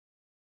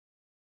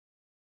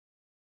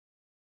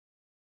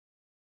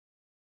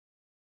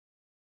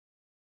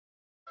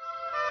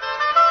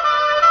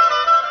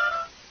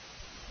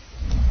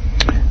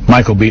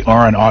Michael B.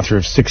 Oren, author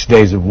of 6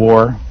 Days of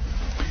War,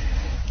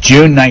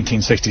 June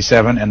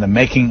 1967, and the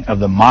Making of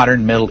the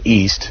Modern Middle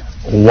East.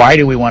 Why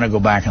do we want to go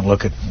back and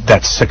look at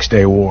that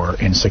 6-day war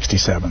in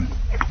 67?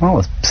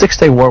 Well, the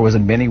 6-day war was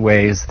in many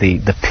ways the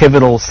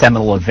pivotal,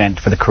 seminal event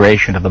for the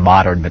creation of the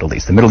modern Middle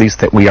East, the Middle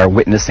East that we are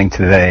witnessing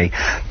today,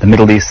 the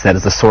Middle East that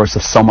is the source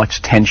of so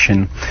much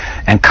tension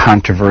and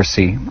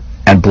controversy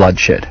and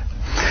bloodshed.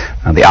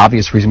 The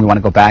obvious reason we want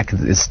to go back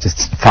is to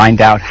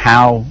find out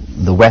how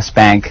the West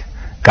Bank,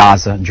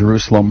 Gaza,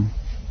 Jerusalem,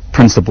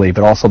 principally,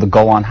 but also the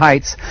Golan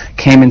Heights,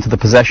 came into the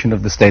possession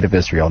of the State of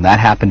Israel, and that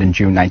happened in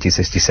June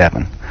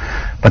 1967.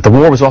 But the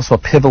war was also a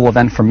pivotal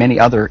event for many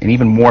other and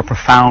even more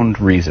profound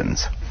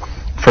reasons.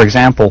 For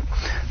example,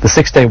 the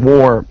 6-day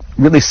war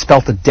really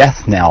spelt a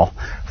death knell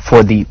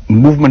for the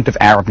movement of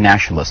Arab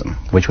nationalism,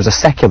 which was a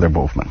secular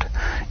movement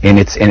in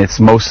its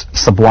most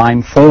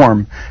sublime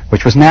form,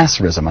 which was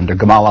Nasserism under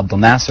Gamal Abdel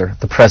Nasser,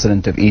 the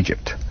president of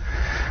Egypt.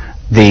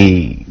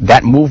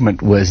 That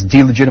movement was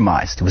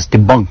delegitimized, it was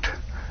debunked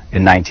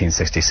in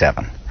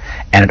 1967,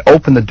 and it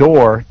opened the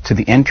door to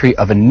the entry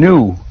of a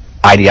new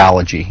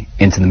ideology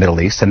into the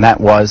Middle East, and that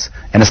was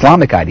an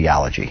Islamic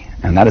ideology,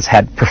 and that has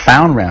had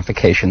profound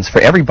ramifications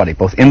for everybody,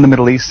 both in the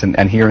Middle East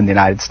and here in the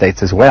United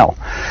States as well.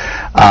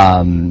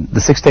 The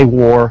 6-day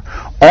war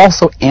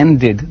also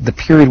ended the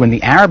period when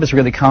the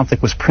Arab-Israeli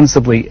conflict was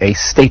principally a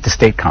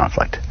state-to-state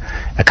conflict,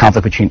 a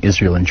conflict between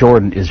Israel and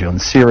Jordan, Israel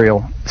and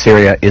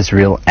Syria,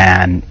 Israel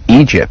and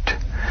Egypt,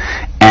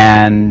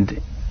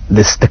 and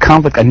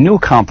a new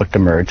conflict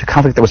emerged, a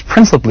conflict that was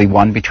principally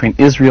one between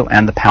Israel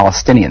and the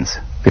Palestinians.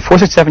 Before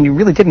 67, you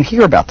really didn't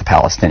hear about the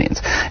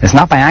Palestinians. It's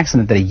not by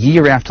accident that a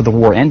year after the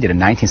war ended in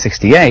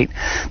 1968,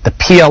 the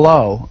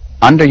PLO,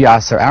 under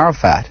Yasser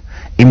Arafat,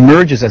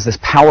 emerges as this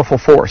powerful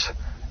force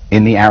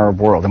in the Arab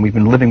world, and we've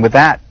been living with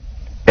that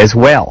as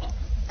well.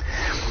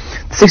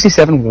 The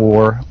 67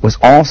 war was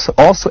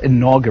also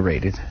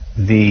inaugurated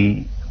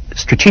the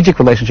strategic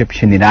relationship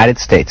between the United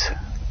States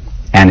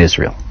and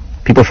Israel.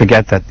 People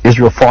forget that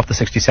Israel fought the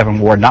 67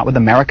 war not with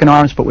American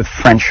arms, but with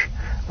French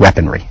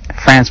weaponry.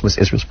 France was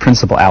Israel's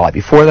principal ally.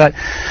 Before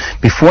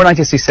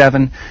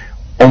 1967,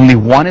 only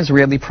one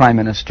Israeli prime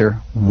minister,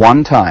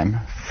 one time,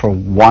 for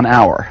 1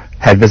 hour,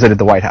 had visited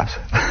the White House.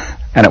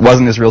 And it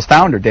wasn't Israel's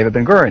founder, David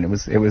Ben-Gurion.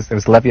 It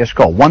was Levi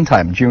Eshkol, one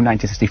time, June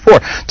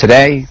 1964.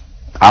 Today,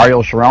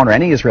 Ariel Sharon or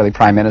any Israeli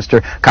prime minister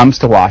comes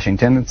to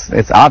Washington,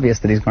 it's obvious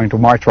that he's going to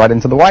march right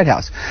into the White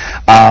House.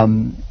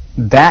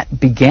 That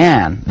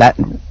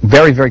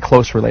very, very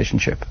close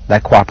relationship,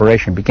 that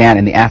cooperation began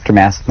in the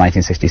aftermath of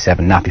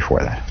 1967, not before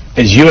that.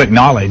 As you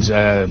acknowledge,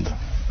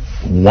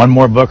 one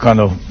more book on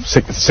the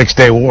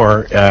 6-day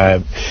war. There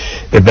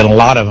have been a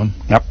lot of them.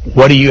 Yep.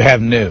 What do you have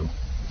new?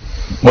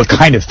 What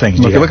kind of things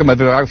do you If you look at my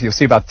bibliography, you'll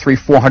see about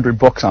 300-400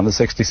 books on the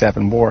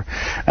 67 war.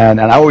 And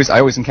I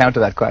always encounter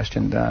that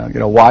question,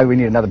 why we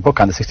need another book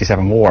on the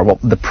 67 war? Well,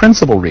 the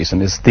principal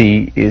reason is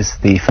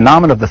the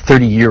phenomenon of the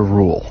 30-year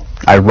rule.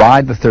 I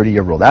ride the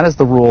 30-year rule. That is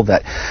the rule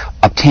that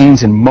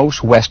obtains in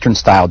most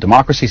Western-style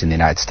democracies in the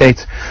United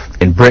States,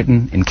 in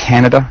Britain, in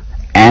Canada,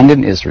 and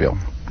in Israel,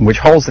 which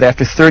holds that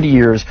after 30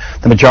 years,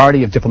 the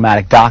majority of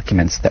diplomatic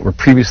documents that were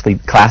previously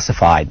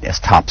classified as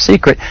top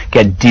secret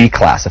get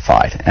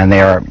declassified, and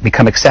they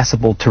become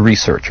accessible to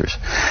researchers.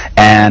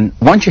 And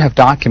once you have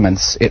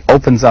documents, it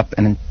opens up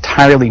an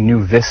entirely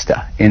new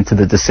vista into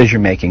the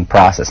decision-making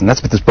process, and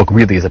that's what this book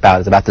really is about.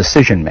 It's about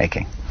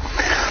decision-making.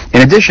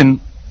 In addition,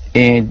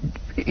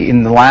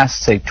 in the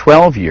last, say,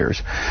 12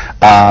 years,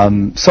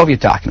 Soviet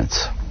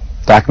documents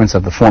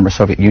of the former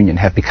Soviet Union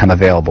have become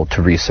available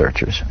to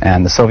researchers,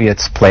 and the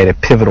Soviets played a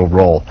pivotal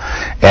role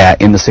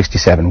in the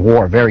 67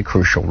 war, a very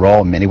crucial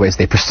role. In many ways,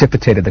 they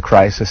precipitated the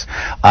crisis,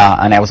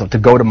 and I was able to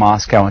go to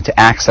Moscow and to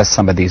access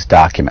some of these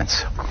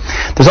documents.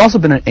 There's also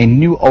been a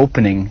new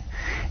opening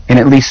in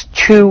at least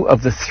 2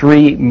 of the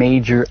 3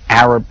 major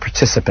Arab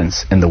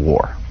participants in the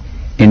war,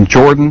 in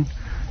Jordan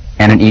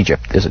and in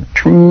Egypt. There's a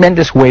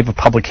tremendous wave of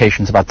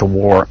publications about the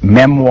war,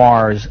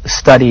 memoirs,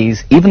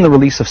 studies, even the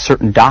release of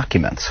certain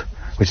documents,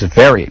 which is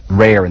very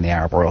rare in the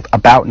Arab world,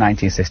 about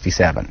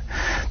 1967.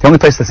 The only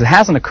place this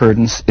hasn't occurred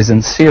is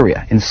in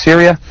Syria. In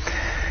Syria,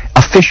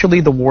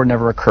 officially the war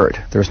never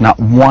occurred. There's not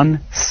one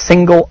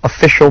single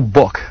official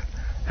book,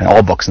 and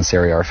all books in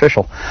Syria are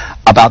official,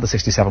 about the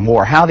 67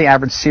 war. How the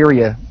average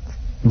Syria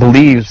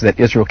believes that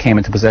Israel came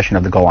into possession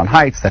of the Golan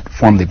Heights that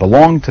formerly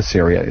belonged to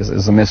Syria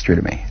is a mystery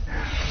to me.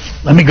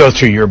 Let me go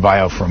through your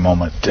bio for a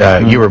moment.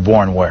 You were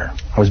born where?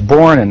 I was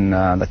born in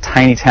the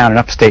tiny town in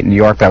upstate New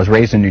York, but I was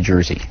raised in New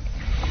Jersey.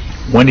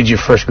 When did you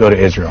first go to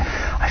Israel?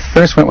 I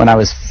first went when I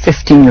was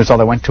 15 years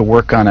old. I went to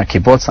work on a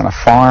kibbutz, on a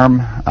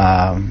farm.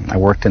 I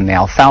worked in the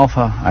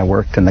alfalfa. I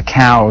worked in the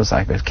cows.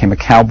 I became a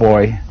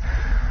cowboy.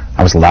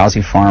 I was a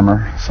lousy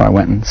farmer, so I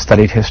went and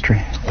studied history.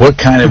 What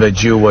kind of a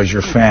Jew was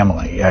your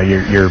family?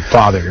 Your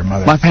father, your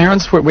mother? My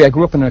parents were, I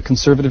grew up in a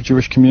conservative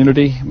Jewish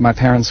community. My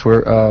parents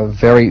were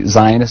very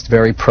Zionist,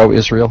 very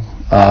pro-Israel.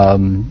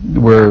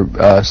 Were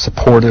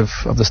supportive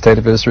of the state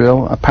of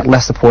Israel,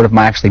 less supportive of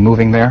my actually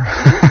moving there.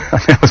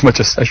 It was much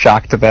a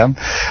shock to them.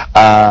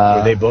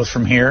 Were they both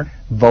from here?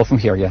 Both from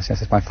here, yes.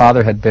 My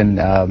father had been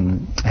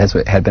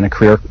had been a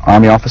career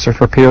Army officer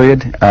for a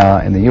period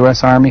in the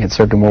U.S. Army. Had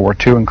served in World War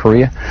II in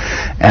Korea,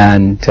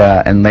 and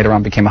later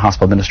on became a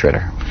hospital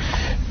administrator.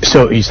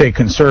 So you say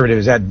conservative?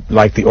 Is that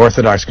like the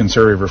Orthodox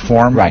conservative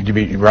reform? Right. You'd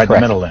be right in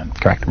the middle then.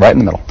 Correct. Right in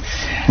the middle.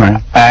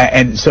 Right.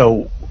 And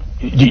so,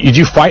 did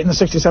you fight in the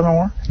 '67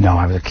 war? No,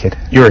 I was a kid.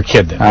 You were a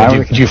kid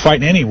then. Did you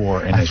fight in any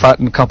war? I fought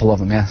in a couple of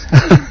them. Yes.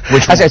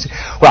 Which one?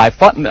 Well, I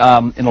fought in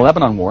the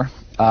Lebanon War.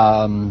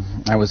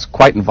 I was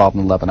quite involved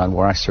in the Lebanon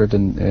War. I served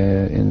in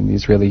the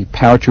Israeli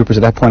paratroopers.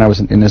 At that point, I was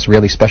in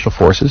Israeli Special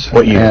Forces.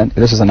 What year? And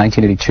this is in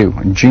 1982,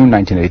 in June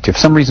 1982. For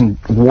some reason,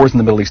 wars in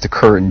the Middle East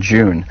occur in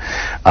June,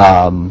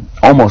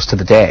 almost to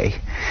the day.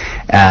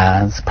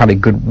 It's probably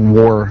good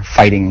war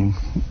fighting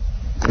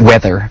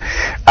weather.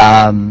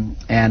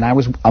 And I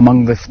was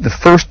among the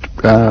first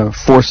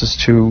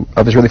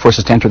Israeli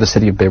forces to enter the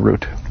city of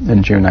Beirut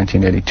in June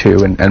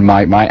 1982. And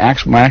my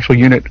actual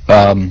unit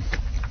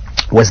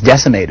was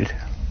decimated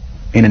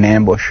in an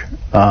ambush,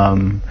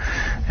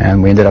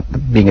 and we ended up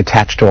being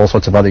attached to all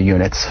sorts of other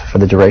units for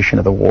the duration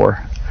of the war.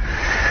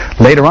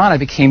 Later on, I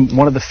became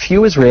one of the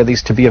few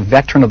Israelis to be a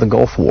veteran of the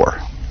Gulf War.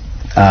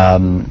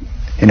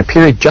 In a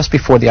period just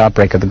before the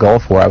outbreak of the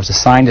Gulf War, I was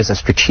assigned as a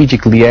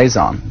strategic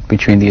liaison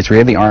between the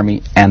Israeli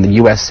Army and the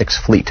U.S.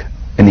 Sixth Fleet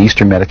in the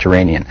Eastern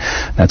Mediterranean.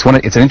 It's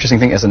an interesting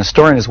thing as an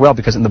historian as well,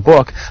 because in the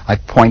book I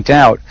point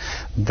out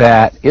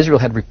that Israel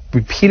had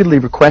repeatedly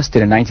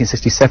requested in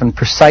 1967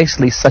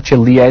 precisely such a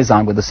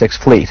liaison with the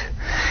Sixth Fleet,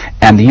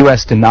 and the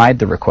U.S. denied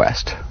the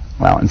request.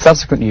 Well, in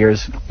subsequent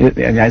years, the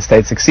United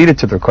States acceded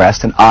to the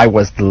request, and I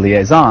was the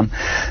liaison.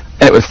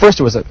 And at first,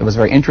 it was a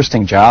very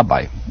interesting job.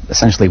 I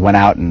essentially went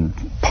out and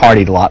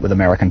partied a lot with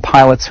American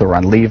pilots who were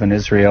on leave in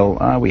Israel.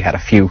 We had a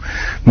few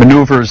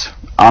maneuvers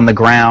on the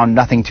ground,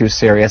 nothing too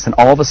serious, and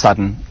all of a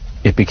sudden,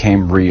 it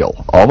became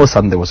real. All of a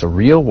sudden, there was a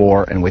real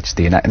war in which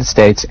the United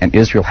States and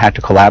Israel had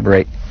to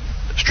collaborate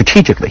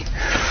strategically.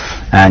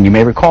 And you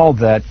may recall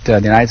that the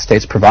United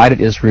States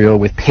provided Israel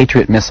with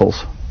Patriot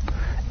missiles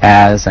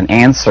as an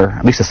answer,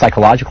 at least a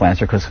psychological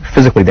answer, because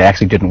physically they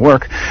actually didn't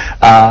work,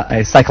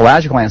 a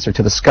psychological answer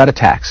to the Scud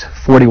attacks,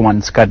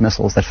 41 Scud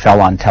missiles that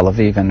fell on Tel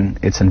Aviv and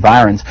its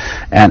environs,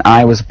 and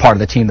I was part of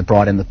the team that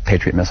brought in the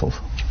Patriot missiles.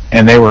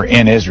 And they were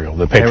in Israel,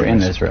 the Patriot They were in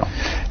missiles. Israel.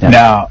 Yeah.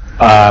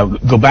 Now,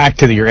 go back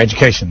to your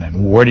education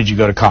then. Where did you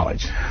go to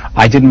college?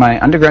 I did my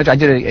undergraduate, I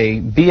did a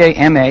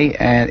BA, MA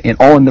in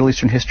all in Middle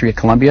Eastern history at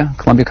Columbia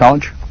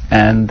College,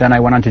 and then I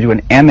went on to do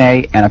an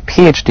MA and a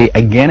PhD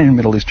again in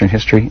Middle Eastern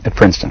history at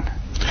Princeton.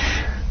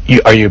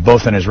 Are you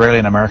both an Israeli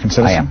and American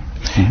citizen? I am.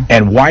 Mm-hmm.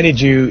 And why did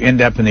you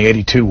end up in the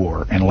 '82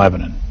 war in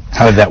Lebanon?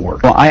 How did that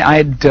work? Well,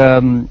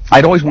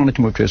 I'd always wanted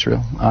to move to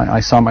Israel. I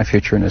saw my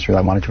future in Israel.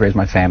 I wanted to raise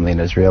my family in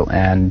Israel.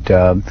 And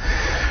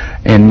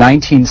in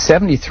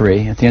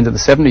 1973, at the end of the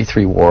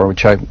 '73 war,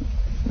 which I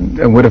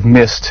would have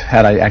missed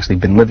had I actually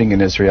been living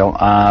in Israel,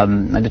 I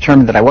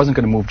determined that I wasn't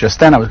going to move just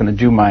then. I was going to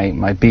do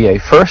my BA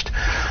first.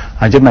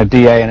 I did my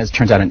BA, and as it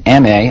turns out, an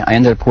MA. I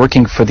ended up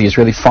working for the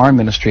Israeli Foreign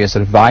Ministry as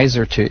an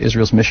advisor to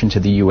Israel's mission to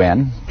the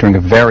UN during a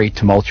very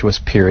tumultuous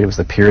period. It was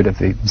the period of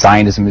the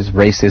Zionism,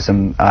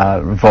 racism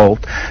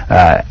revolt,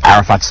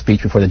 Arafat's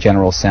speech before the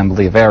General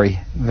Assembly, a very,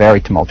 very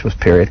tumultuous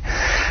period.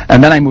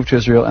 And then I moved to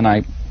Israel, and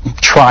I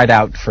tried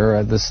out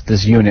for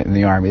this unit in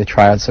the Army. The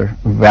tryouts are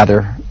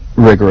rather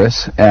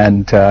rigorous,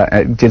 and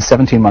I did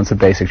 17 months of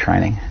basic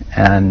training,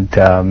 and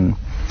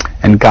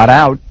got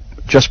out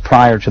just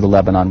prior to the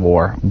Lebanon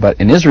War.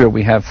 But in Israel,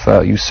 we have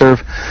you serve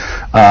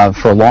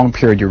for a long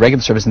period, your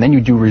regular service, and then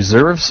you do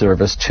reserve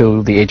service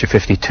till the age of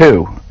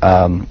 52.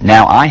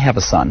 Now I have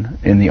a son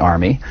in the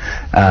Army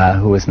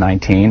who is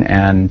 19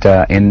 and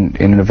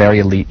in a very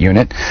elite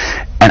unit,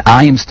 and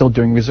I am still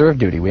doing reserve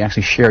duty. We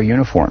actually share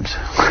uniforms.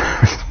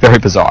 Very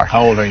bizarre.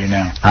 How old are you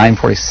now? I'm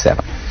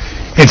 47.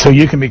 And so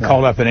you can be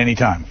called up at any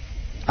time.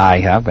 I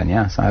have been,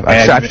 yes.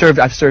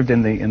 I've served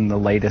in the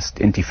latest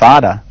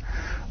Intifada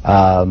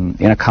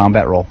in a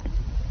combat role.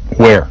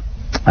 Where?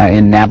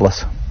 In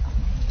Nablus.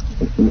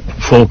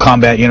 Full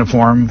combat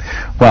uniform.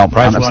 Well,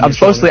 I'm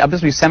supposed to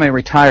be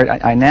semi-retired.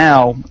 I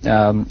now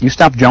you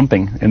stop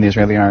jumping in the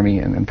Israeli Army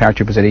and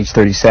paratroopers at age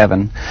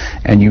 37,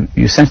 and you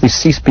essentially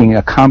cease being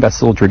a combat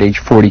soldier at age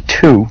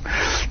 42.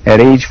 At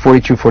age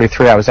 42,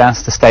 43, I was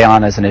asked to stay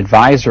on as an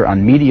advisor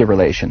on media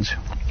relations.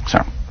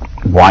 So,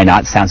 why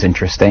not? Sounds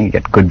interesting. You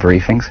get good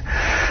briefings.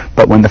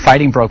 But when the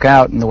fighting broke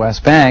out in the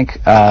West Bank,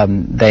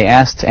 they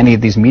asked any of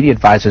these media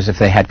advisors if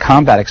they had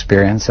combat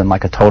experience, and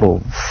like a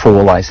total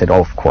fool, I said, oh,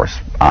 of course,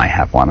 I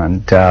have one.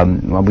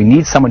 And well, we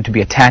need someone to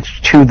be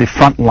attached to the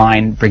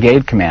frontline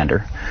brigade commander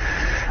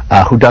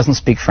who doesn't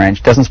speak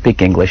French, doesn't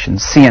speak English, and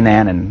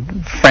CNN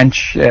and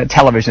French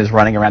television is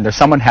running around there.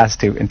 Someone has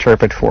to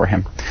interpret for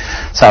him.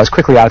 So I was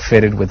quickly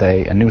outfitted with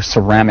a new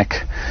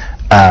ceramic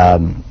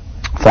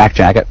flak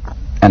jacket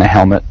and a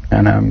helmet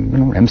and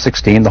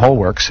M16, the whole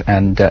works,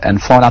 and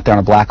flown out there on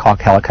a Black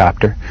Hawk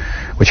helicopter,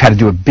 which had to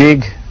do a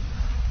big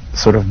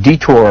sort of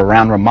detour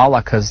around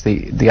Ramallah because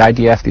the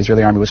IDF, the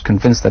Israeli Army, was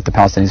convinced that the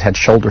Palestinians had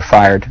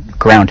shoulder-fired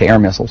ground-to-air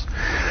missiles.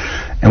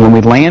 And when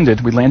we landed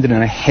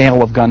in a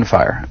hail of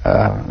gunfire.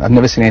 I've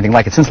never seen anything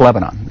like it since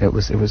Lebanon. It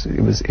was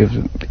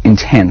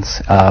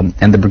intense.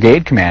 And the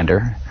brigade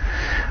commander,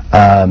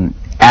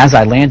 as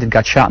I landed,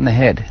 got shot in the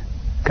head.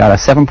 Got a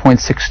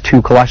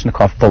 7.62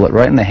 Kalashnikov bullet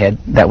right in the head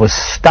that was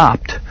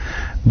stopped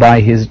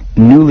by his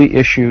newly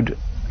issued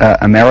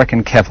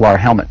American Kevlar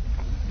helmet.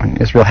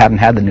 Israel hadn't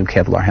had the new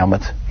Kevlar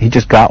helmets. He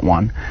just got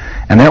one.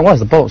 And there it was,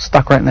 the bullet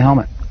stuck right in the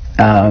helmet.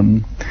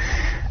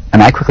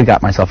 And I quickly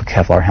got myself a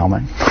Kevlar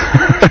helmet.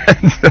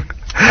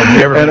 Have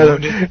you ever been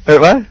wounded?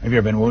 What? Have you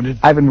ever been wounded?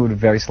 I've been wounded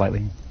very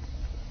slightly.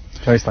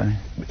 Very slightly.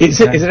 Does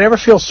it ever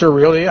feel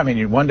surreal to you? I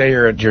mean, one day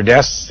you're at your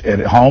desk at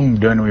home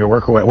doing your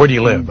work. Where do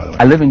you live, by the way?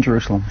 I live in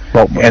Jerusalem.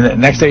 Well, and the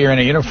next day you're in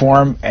a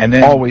uniform, and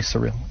then always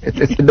surreal.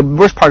 The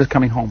worst part is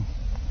coming home.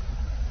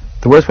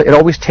 The worst part, it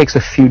always takes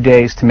a few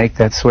days to make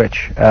that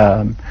switch.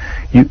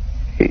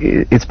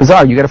 It's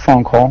bizarre. You get a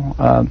phone call.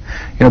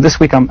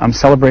 This week I'm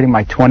celebrating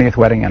my 20th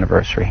wedding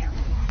anniversary.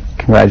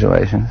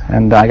 Congratulations.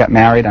 And I got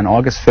married on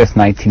August 5th,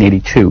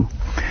 1982.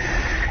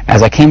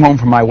 As I came home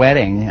from my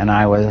wedding and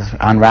I was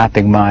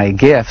unwrapping my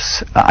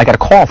gifts, I got a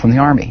call from the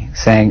Army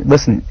saying,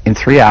 listen, in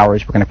 3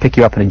 hours we're going to pick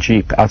you up in a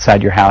Jeep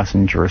outside your house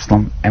in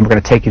Jerusalem and we're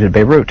going to take you to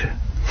Beirut.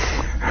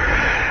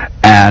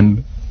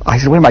 And I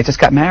said, wait a minute, I just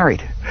got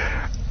married.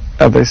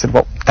 They said,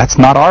 well, that's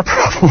not our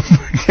problem.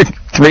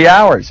 3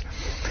 hours.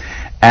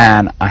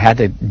 And I had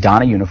to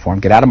don a uniform,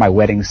 get out of my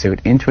wedding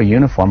suit into a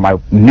uniform. My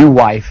new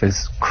wife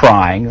is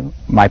crying.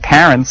 My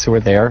parents, who were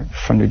there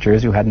from New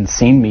Jersey, who hadn't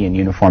seen me in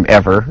uniform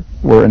ever,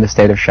 were in a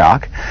state of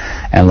shock.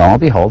 And lo and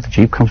behold, the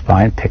Jeep comes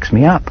by and picks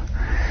me up.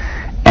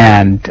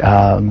 And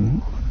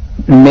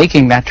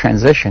making that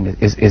transition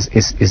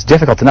is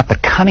difficult enough,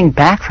 but coming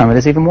back from it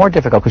is even more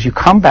difficult because you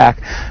come back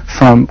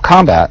from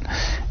combat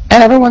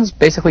and everyone's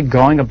basically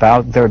going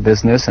about their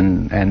business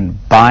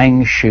and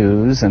buying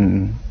shoes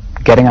and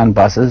getting on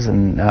buses,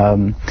 and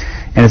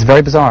it's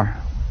very bizarre.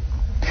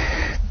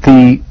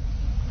 The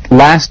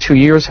last 2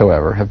 years,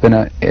 however, have been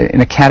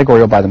in a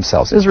category all by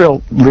themselves.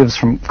 Israel lives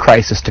from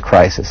crisis to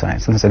crisis.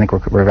 Sometimes I think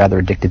we're rather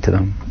addicted to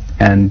them.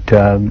 And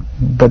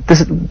but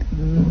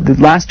the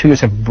last 2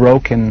 years have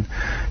broken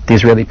the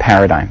Israeli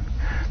paradigm.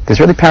 The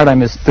Israeli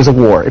paradigm is there's a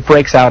war. It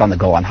breaks out on the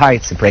Golan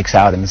Heights. It breaks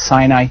out in the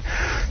Sinai.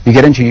 You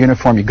get into your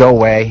uniform, you go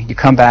away, you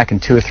come back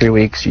in 2 or 3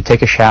 weeks, you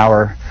take a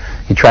shower,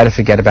 you try to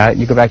forget about it,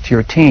 you go back to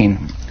your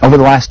routine. Over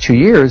the last 2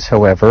 years,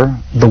 however,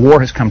 the war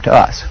has come to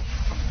us.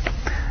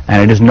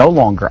 And it is no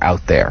longer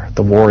out there.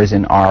 The war is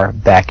in our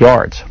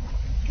backyards.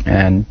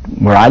 And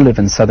where I live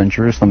in southern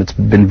Jerusalem, it's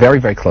been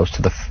very, very close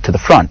to the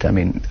front. I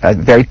mean, a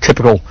very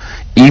typical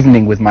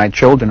evening with my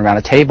children around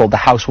a table, the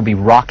house will be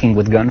rocking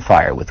with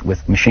gunfire,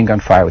 with machine gun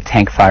fire, with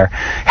tank fire.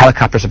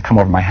 Helicopters have come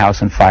over my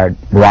house and fired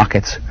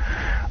rockets.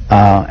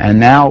 And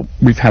now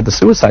we've had the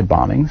suicide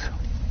bombings.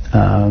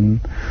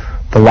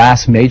 The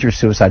last major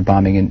suicide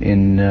bombing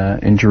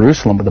in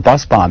Jerusalem, with the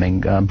bus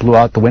bombing, blew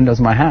out the windows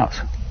of my house.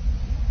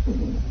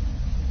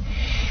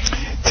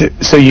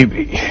 So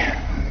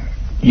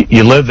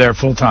you live there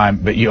full time,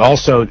 but you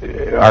also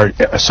are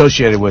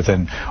associated with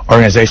an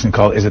organization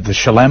called, is it the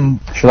Shalem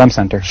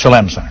Center?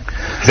 Shalem Center.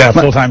 Is that a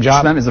full-time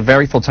job? Shalem is a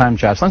very full-time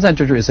job. Shalem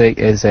Center is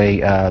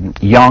a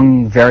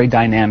young, very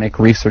dynamic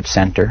research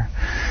center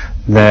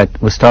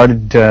that was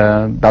started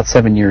about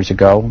 7 years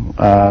ago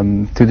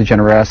through the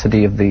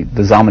generosity of the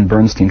Zalman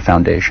Bernstein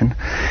Foundation,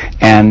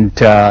 and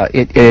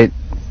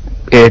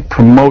it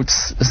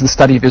promotes the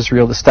study of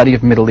Israel, the study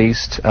of Middle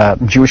East,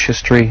 Jewish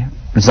history,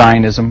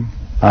 Zionism.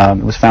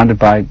 It was founded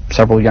by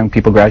several young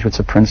people, graduates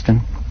of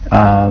Princeton.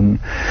 And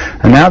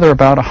now there are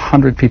about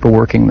 100 people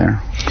working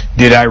there.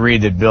 Did I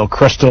read that Bill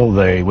Kristol,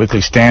 the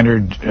Weekly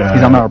Standard he's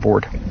on our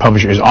board.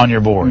 Publisher, is on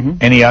your board? Mm-hmm.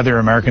 Any other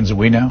Americans that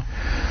we know?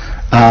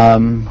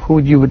 Who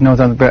you would know?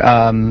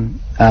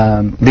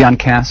 Leon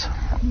Cass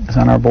is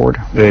on our board.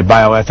 The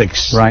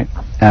bioethics right.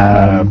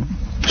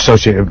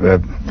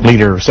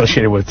 Leader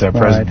associated with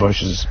President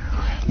Bush's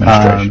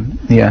administration.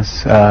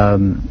 Yes.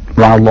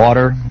 Ronald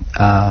Lauder.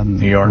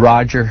 New York.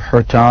 Roger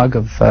Hertog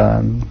of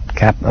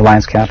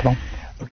Alliance Capital.